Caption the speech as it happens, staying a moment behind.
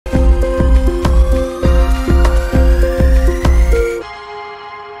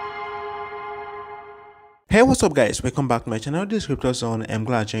Hey, what's up guys, welcome back to my channel. This is Crypto Zone. I'm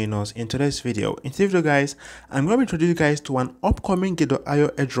glad you're joining us in today's video. In today's video guys, I'm going to introduce you guys to an upcoming Gate.io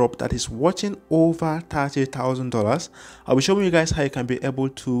airdrop that is worth over $30,000. I'll be showing you guys how you can be able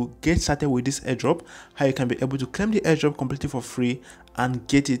to get started with this airdrop, how you can be able to claim the airdrop completely for free and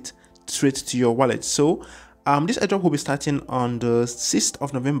get it straight to your wallet. So this airdrop will be starting on the 6th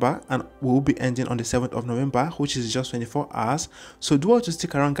of November and will be ending on the 7th of November, which is just 24 hours. So do want to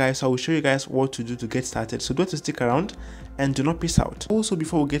stick around guys. I will show you guys what to do to get started. So do want to stick around and do not peace out. Also,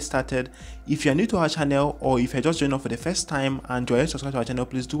 before we get started, if you are new to our channel or if you're just joining us for the first time and you are subscribed to our channel,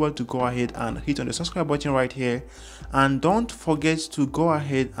 please do want to go ahead and hit on the subscribe button right here. And don't forget to go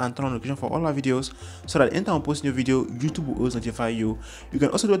ahead and turn on notification for all our videos so that anytime we post a new video, YouTube will always notify you. You can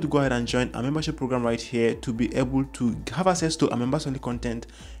also do want to go ahead and join our membership program right here to be able to have access to our members only content.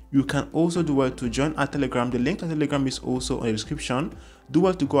 You can also do well to join our Telegram. The link to Telegram is also on the description. Do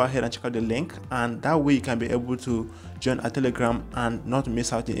well to go ahead and check out the link, and that way you can be able to join our Telegram and not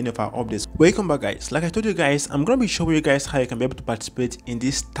miss out in any of our updates. Welcome back guys. Like I told you guys, I'm going to be showing you guys how you can be able to participate in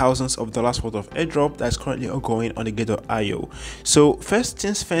these thousands of dollars worth of airdrop that is currently ongoing on the Gate.io. So first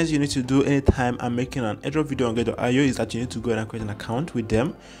things first, you need to do anytime I'm making an airdrop video on Gate.io is that you need to go ahead and create an account with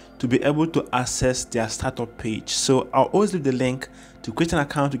them to be able to access their startup page. So I'll always leave the link to create an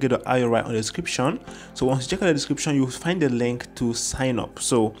account to Gate.io right on the description. So once you check out the description, you'll find the link to sign up.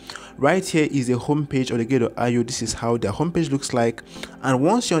 So right here is the homepage of the Gate.io. This is how their homepage looks like. And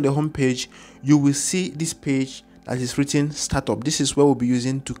once you're on the homepage, you will see this page that is written startup. This is where we'll be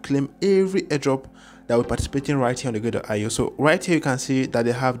using to claim every airdrop that we're participating right here on the Gate.io. So right here you can see that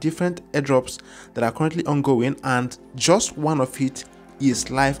they have different airdrops that are currently ongoing, and just one of it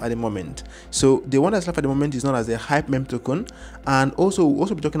is live at the moment. So the one that's live at the moment is known as the hype meme token, and also we'll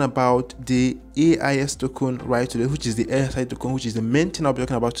also be talking about the AIS token right today, which is the AIS token, which is the main thing I'll be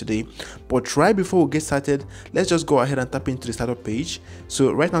talking about today. But right before we get started, let's just go ahead and tap into the startup page.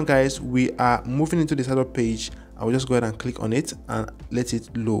 So right now guys, we are moving into the startup page. I will just go ahead and click on it and let it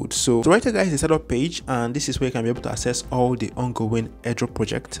load. So right here guys, the setup page, and this is where you can be able to access all the ongoing airdrop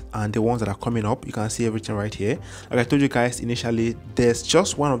project and the ones that are coming up. You can see everything right here. Like I told you guys initially, there's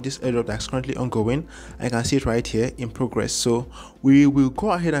just one of this airdrop that's currently ongoing, and you can see it right here in progress. So we will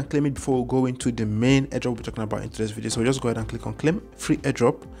go ahead and claim it before we go into the main airdrop we're talking about in today's video. So we'll just go ahead and click on claim free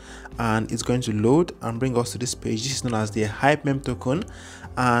airdrop, and it's going to load and bring us to this page. This is known as the hype meme token,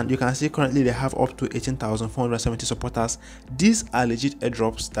 and you can see currently they have up to 18,470 supporters. These are legit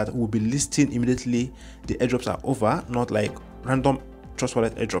airdrops that will be listing immediately the airdrops are over, not like random trust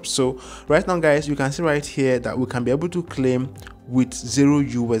wallet airdrops. So right now guys, you can see right here that we can be able to claim with 0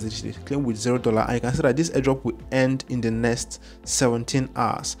 USDT, claim with $0, and you can see that this airdrop will end in the next 17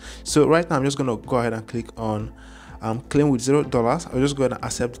 hours. So right now I'm just going to go ahead and click on claim with $0. I'll just go ahead and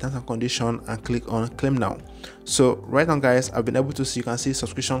accept the terms and condition and click on claim now. So right now guys, I've been able to see, you can see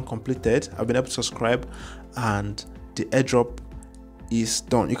subscription completed. I've been able to subscribe and the airdrop is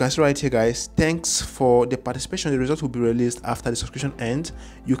done. You can see right here guys, thanks for the participation. The result will be released after the subscription ends.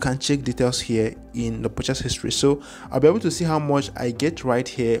 You can check details here in the purchase history. So I'll be able to see how much I get right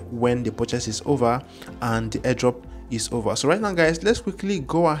here when the purchase is over and the airdrop is over. So right now guys, let's quickly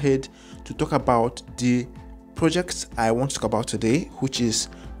go ahead to talk about the project I want to talk about today, which is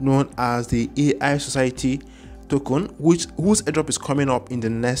known as the AI Society token, whose airdrop is coming up in the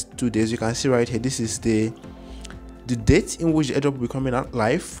next 2 days. You can see right here, this is the date in which the airdrop will be coming out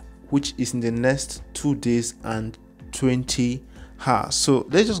live, which is in the next 2 days and 20 hours. So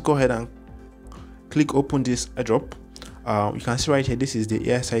let's just go ahead and click open this airdrop. You can see right here, this is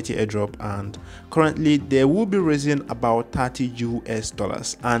the AI Society airdrop, and currently they will be raising about $30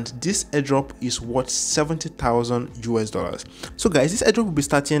 US, and this airdrop is worth $70,000 US. So guys, this airdrop will be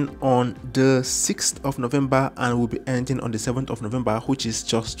starting on the 6th of November and will be ending on the 7th of November, which is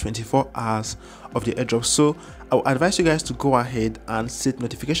just 24 hours of the airdrop. So I will advise you guys to go ahead and set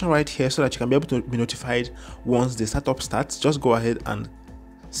notification right here so that you can be able to be notified once the startup starts. Just go ahead and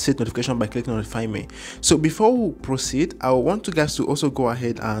set notification by clicking notify me. So before we proceed, I want you guys to also go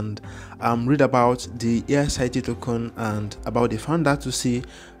ahead and read about the AI Society token and about the founder to see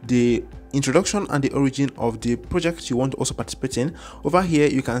the introduction and the origin of the project you want to also participate in. Over here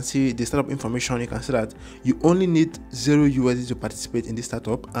you can see the startup information. You can see that you only need 0 USD to participate in this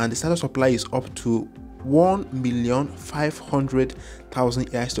startup, and the startup supply is up to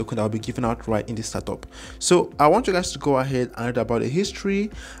 1,500,000 AIS token that will be given out right in this startup. So I want you guys to go ahead and read about the history,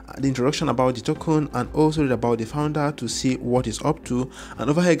 the introduction about the token, and also read about the founder to see what is up to. And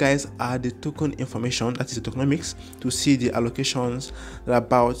over here, guys, are the token information, that is the tokenomics, to see the allocations that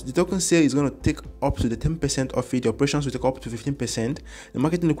about the token sale is going to take up to the 10% of it. The operations will take up to 15%. The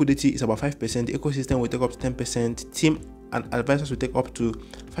marketing liquidity is about 5%. The ecosystem will take up to 10%. Team and advisors will take up to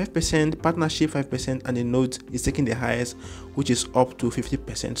 5%, partnership 5%, and the nodes is taking the highest, which is up to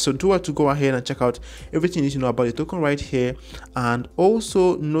 50%. So do want to go ahead and check out everything you need to know about the token right here, and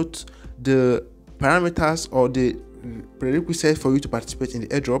also note the parameters or the prerequisite for you to participate in the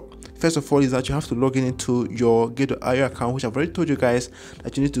airdrop. First of all is that you have to log in into your Get.io account, which I've already told you guys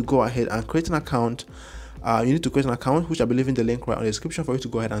that you need to go ahead and create an account. You need to create an account, which I'll be leaving the link right on the description for you to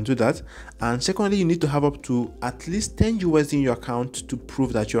go ahead and do that. And secondly, you need to have up to at least 10 USD in your account to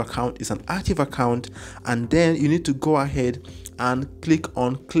prove that your account is an active account. And then you need to go ahead and click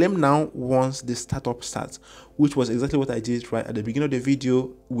on claim now once the startup starts, which was exactly what I did right at the beginning of the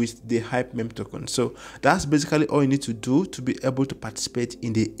video with the hype meme token. So that's basically all you need to do to be able to participate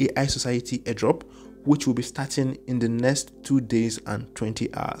in the AI Society airdrop, which will be starting in the next 2 days and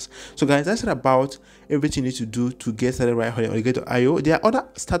 20 hours. So guys, that's about everything you need to do to get started right here on Get.io. There are other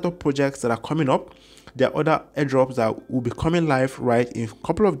startup projects that are coming up. There are other airdrops that will be coming live right in a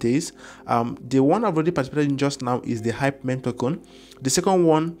couple of days. The one I've already participated in just now is the hype meme token. The second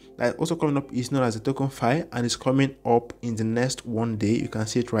one that also coming up is known as the token Fi, and it's coming up in the next 1 day. You can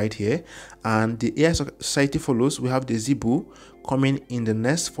see it right here. And the AI Society follows. We have the Zebu coming in the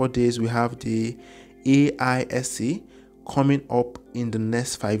next 4 days. We have the AIS coming up in the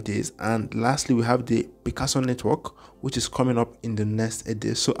next 5 days, and lastly we have the Picasso network, which is coming up in the next 8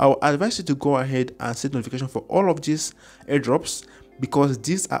 days. So I will advise you to go ahead and set notification for all of these airdrops, because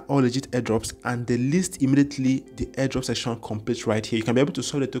these are all legit airdrops, and the list immediately the airdrop section completes right here. You can be able to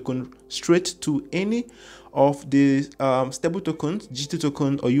sell the token straight to any of the stable tokens, GT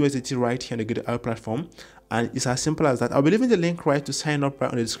token or USDT right here on the Get.io platform, and it's as simple as that. I'll be leaving the link right to sign up right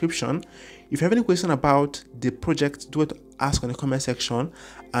on the description. If you have any question about the project, do it to ask on the comment section,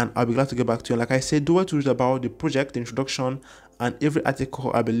 and I'll be glad to get back to you. And like I said, do it to read about the project, the introduction, and every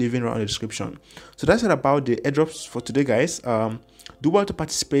article I'll be leaving right on the description. So that's it about the airdrops for today, guys. Do want to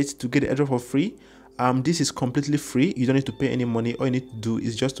participate to get the airdrop for free. This is completely free. You don't need to pay any money. All you need to do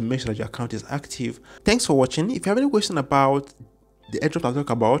is just to make sure that your account is active. Thanks for watching. If you have any question about the airdrop I'll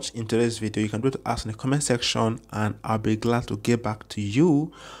talk about in today's video, you can do it to ask in the comment section, and I'll be glad to get back to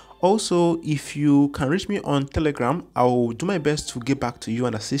you. Also, if you can reach me on Telegram, I will do my best to get back to you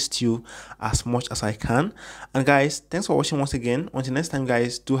and assist you as much as I can. And guys, thanks for watching once again. Until next time,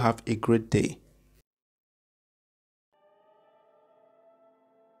 guys, do have a great day.